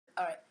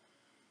Alright.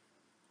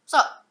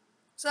 Sup?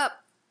 Sup?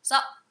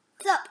 Sup?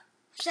 Sup?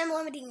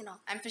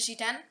 I'm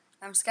Fishy10.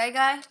 I'm Sky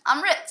Guy.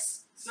 I'm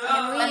Ritz.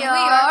 And we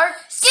are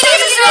Studios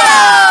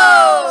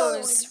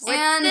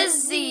and with the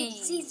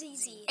Z.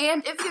 Z.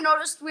 And if you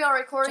noticed, we are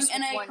recording Just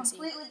in with a one Z.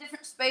 completely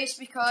different space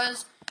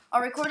because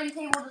our recording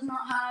table does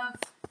not have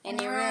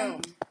Any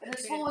room. It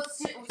is full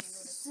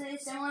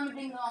with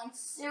ding dong,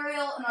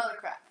 cereal, and other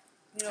crap.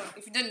 You know,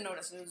 if you didn't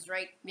notice, it was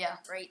right. Yeah,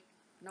 right.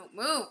 No,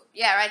 move.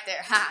 Yeah, right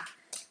there. Ha.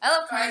 I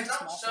love trying to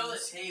small show the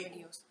things.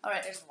 table.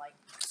 Alright, there's a light.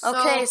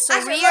 Okay, so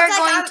Actually, we it are looks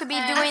like going I'm- to be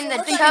actually, doing the it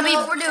looks like Chubby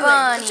what we're doing.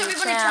 Bunny The Chubby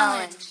Bunny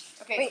challenge.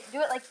 Okay. Wait, do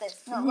it like this.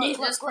 No, Look,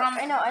 look, just look. from,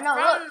 I know,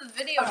 from look. the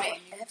video Okay,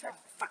 name.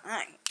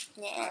 fine.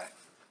 Yeah.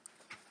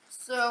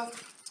 So,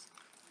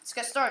 let's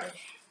get started.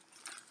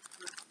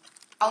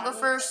 I'll go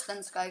first,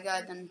 then Sky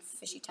Guy, then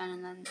Fishy10,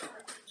 and then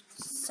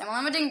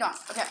Samuel Ding Dong.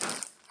 Okay.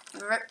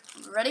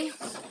 Ready?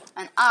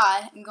 And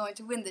I am going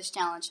to win this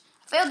challenge.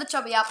 I failed the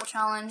Chubby Apple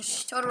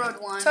challenge. Total Road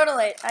won.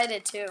 Totally, I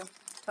did too.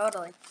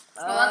 Totally.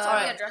 Oh, that's all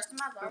alright. right. Dressed him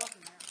up. I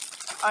wasn't there.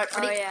 Alright,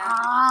 ready? Oh,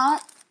 yeah.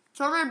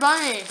 Chubby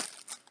Bunny.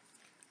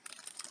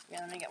 Yeah,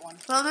 let me get one.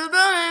 Chubby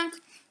Bunny.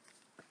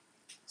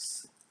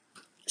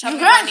 Chubby You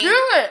can't Bunny. do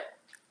it.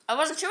 I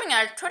wasn't chewing it.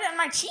 I put it in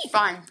my cheek.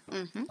 Fine.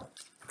 Mm-hmm.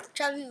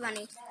 Chubby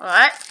Bunny. All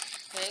right.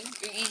 Okay,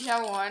 you each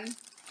have one.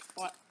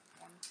 One.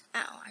 Ow,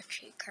 our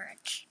cheek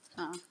hurts.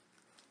 Oh.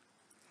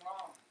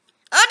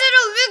 I did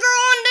a bigger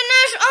one than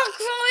this. I'll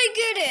probably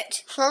get it.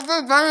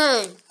 Chubby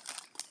Bunny.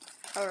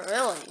 Oh,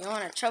 really? You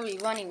want a Chubby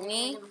Bunny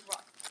me?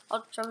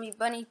 I'll Chubby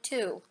Bunny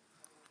too.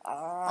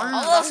 I'm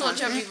also a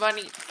Chubby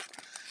Bunny.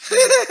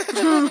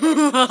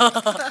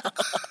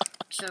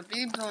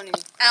 Chubby Bunny.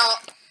 Ow.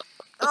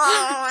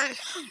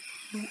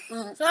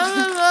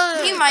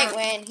 He might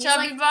win. He's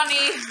Chubby like,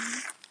 Bunny.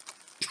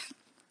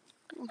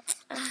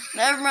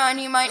 never mind,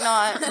 he might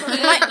not. He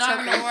It's might not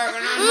choke. gonna work.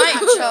 He might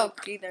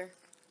choke either.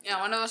 Yeah,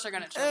 one of us are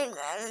gonna choke.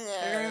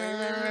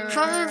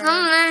 Chubby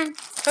Bunny.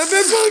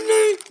 Chubby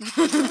Bunny.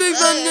 Chubby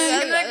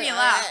Bunny. You make me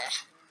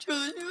laugh.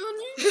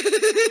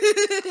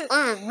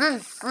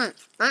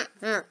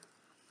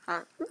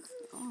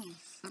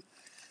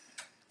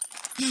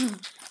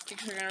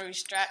 Cheeks are gonna be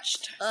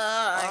stretched.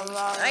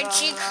 My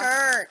cheek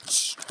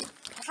hurts.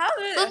 How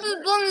is Chubby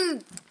Bunny.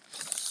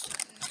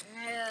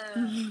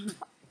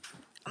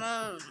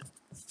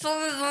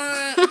 Chubby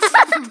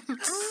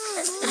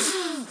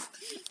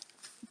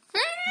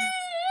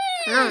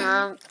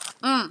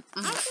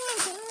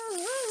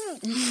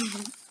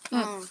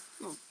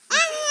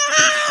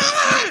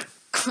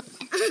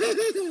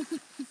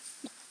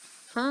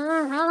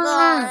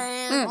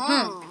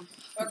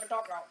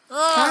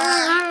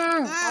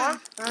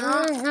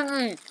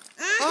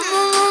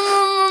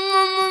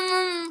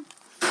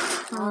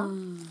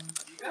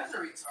You guys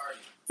are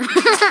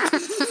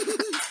retarded.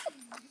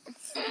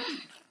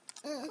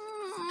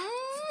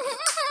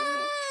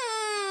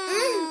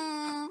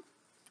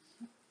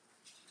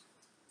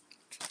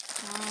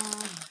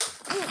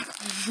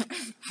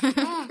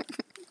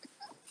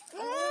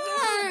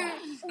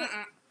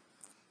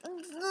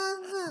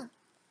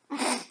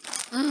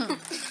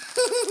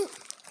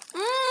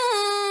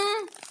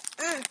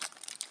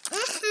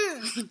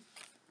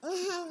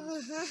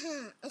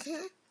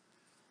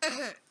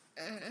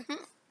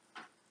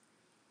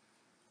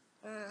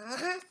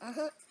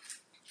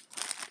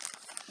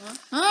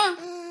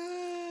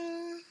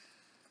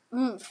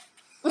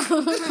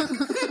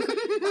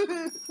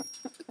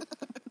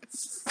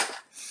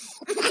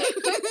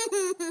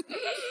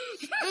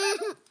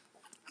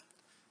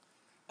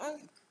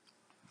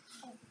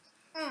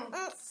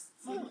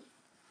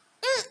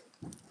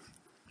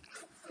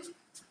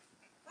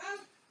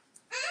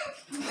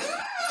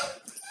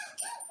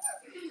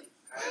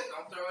 Guys,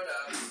 don't throw it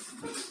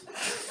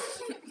up.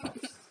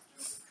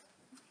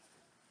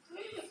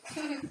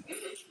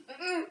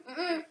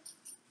 Hey.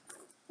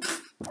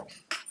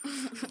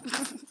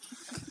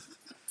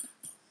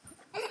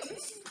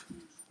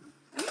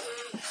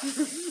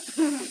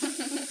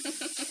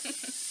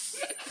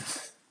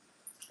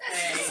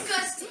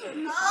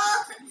 disgusting.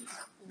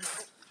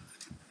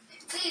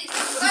 Please,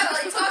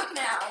 finally talk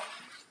now.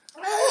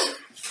 Oh,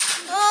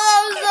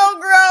 that was so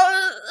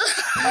gross.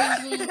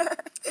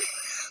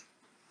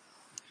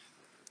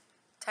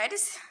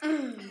 Titus?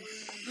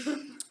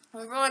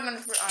 We're really gonna.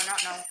 Oh,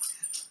 not no.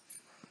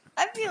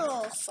 I feel a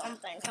little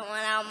something coming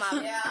out of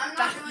my Yeah, I'm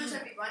not doing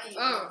Chubby Bunny.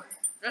 Oh,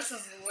 this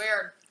is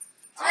weird.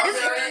 I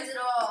just ruins it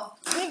all.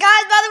 Guys,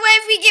 by the way,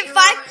 if we get You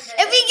five, ruined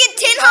if we it.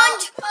 get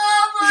 10,000,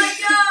 Oh my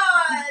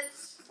gosh!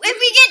 if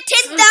we get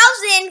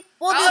 10,000,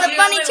 we'll do Oh, the you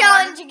bunny only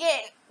challenge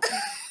again.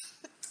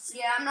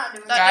 Yeah, I'm not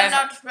doing Guys, that. Didn't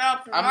have to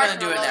spell for I'm gonna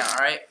do it now,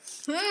 alright?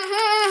 No,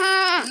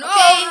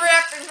 Okay.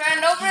 reactors,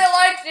 man. Nobody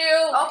likes you.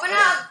 Open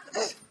up.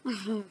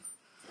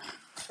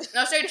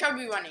 No, say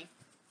Chubby Bunny.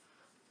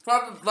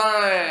 Chubby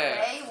Bunny.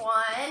 Okay,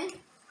 one.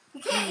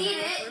 You can't eat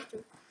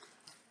it.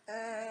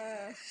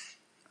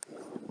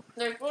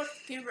 They're supposed to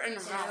keep it in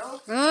your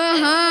mouth. I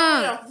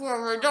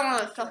don't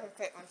want to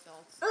suffocate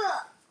myself.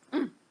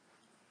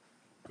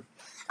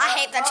 I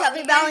hate the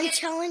Chubby Bunny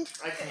challenge.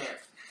 I can't.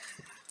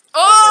 Oh,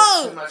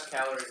 too me. much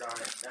calories on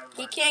it. Never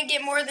He mind. can't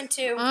get more than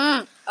 2.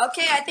 Mm.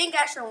 Okay, I think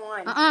Asher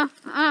won.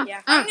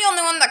 Yeah. I'm the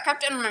only one that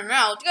kept it in my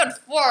mouth. You had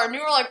 4, and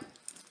you were like,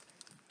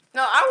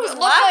 No, I was it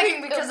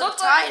laughing looked because like,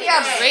 of he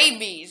had Titus.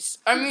 rabies.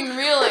 I mean,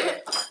 really.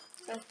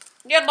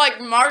 He had like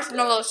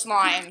marshmallow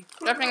slime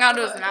dripping out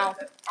of his mouth.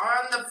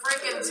 On the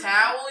freaking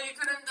towel, you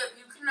couldn't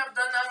have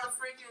done that on the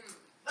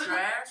freaking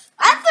trash.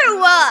 I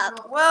threw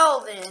up.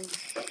 Well then.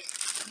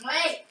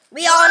 Wait.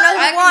 We all know I who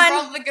can won.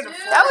 probably get a 4.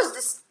 That was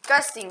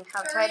disgusting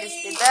how Titus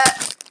did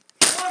that.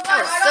 That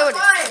was so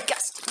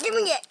disgusting. Give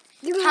me it.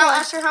 Give me How, one.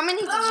 Asher, how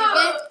many did you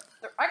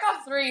get? I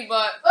got 3,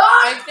 but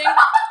I think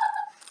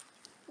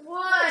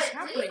What?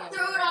 happening Did he over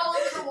throw it there? all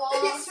over the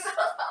walls?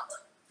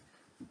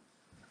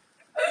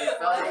 It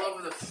fell all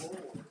over the floor.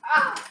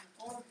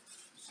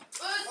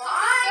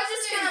 I'm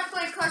just gonna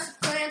play Clash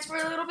of Clans for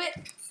a little bit.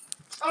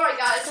 Alright,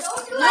 guys.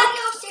 Don't do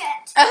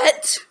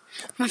that, shit.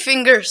 my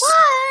fingers.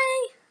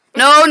 Why?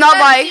 No, not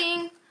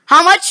by.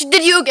 How much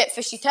did you get,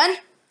 Fishy? 10?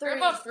 3.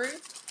 About 3.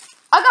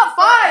 I got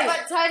 5.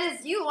 But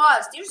Titus, you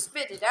lost. You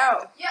spit it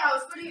out. Yeah, I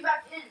was putting it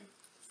back in.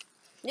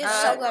 This is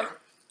so good. Alright,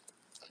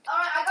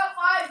 I got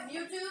 5.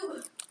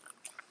 YouTube.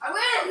 I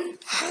win.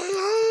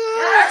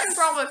 I can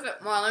probably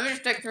fit more. Let me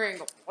just take 3 and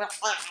go.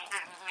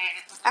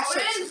 I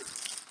win.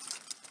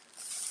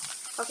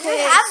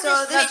 Okay,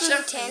 so this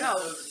was 10.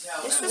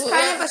 This was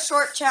kind of a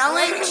short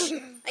challenge,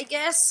 I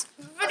guess.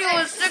 The video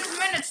was 6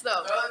 minutes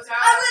though.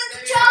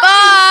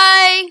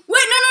 Bye.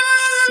 Wait, no.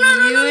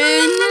 See you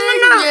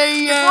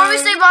in Before we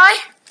say bye,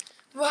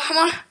 well, come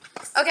on.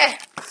 Okay.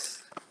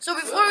 So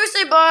before we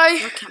say bye,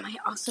 Look at my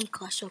awesome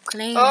Clash of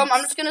Clans. I'm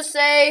just gonna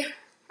say,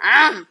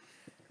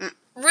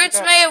 Rich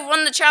may have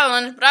won the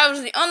challenge, but I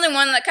was the only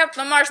one that kept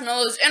the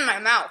marshmallows in my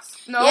mouth.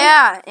 no.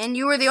 Yeah, and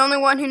you were the only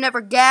one who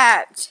never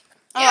gagged.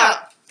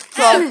 Yeah.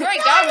 So,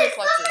 Great gag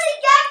reflexes.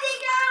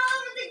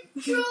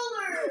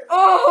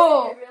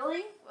 oh.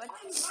 Really?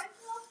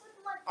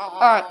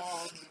 Alright.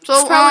 So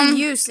It's probably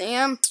you,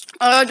 Sam.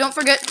 don't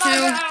forget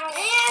to.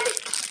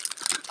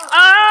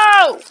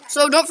 Oh!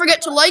 So don't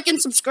forget to like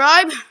and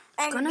subscribe.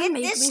 And Gonna get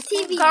make this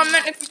me TV.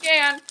 Comment if you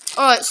can.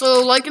 Alright,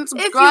 so like and If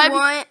you subscribe.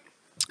 want.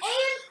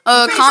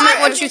 Comment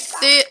what you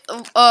think.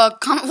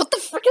 Comment. What the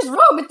frick is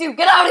wrong with you?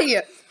 Get out of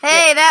here.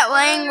 Hey, that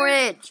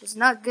language is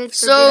not good for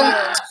So,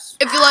 videos.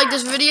 if you like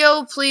this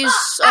video, please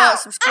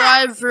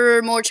subscribe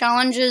for more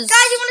challenges, Guys,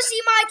 you want to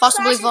see my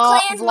possibly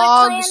Clash of Clans, my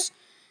clan? vlogs,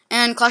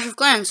 and Clash of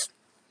Clans.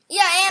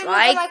 Yeah, and look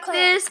at my Like clan.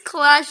 this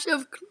Clash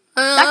of Clans.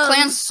 That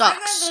clan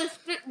sucks. I'm gonna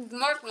spit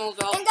marshmallows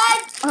out. And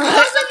guys,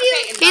 those of you,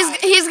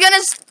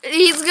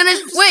 He's gonna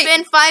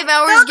spend 5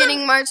 hours Those of-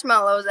 getting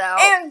marshmallows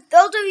out. and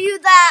those of you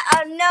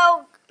that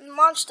know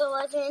Monster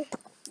Legend,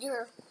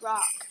 you're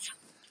rock.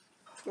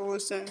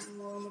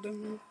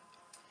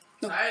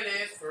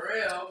 Titus, for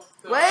real.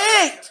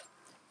 Wait.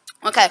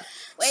 Okay.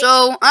 Wait.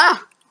 So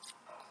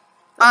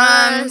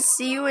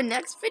See you in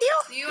next video.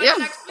 See you in yeah. the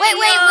next Wait,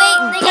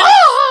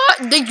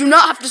 video. They do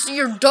not have to see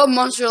your dumb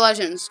Monster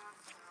Legends.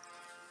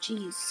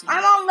 Jeez.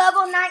 I'm on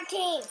level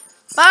 19.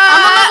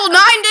 I'm on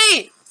level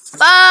 90.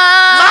 Bye.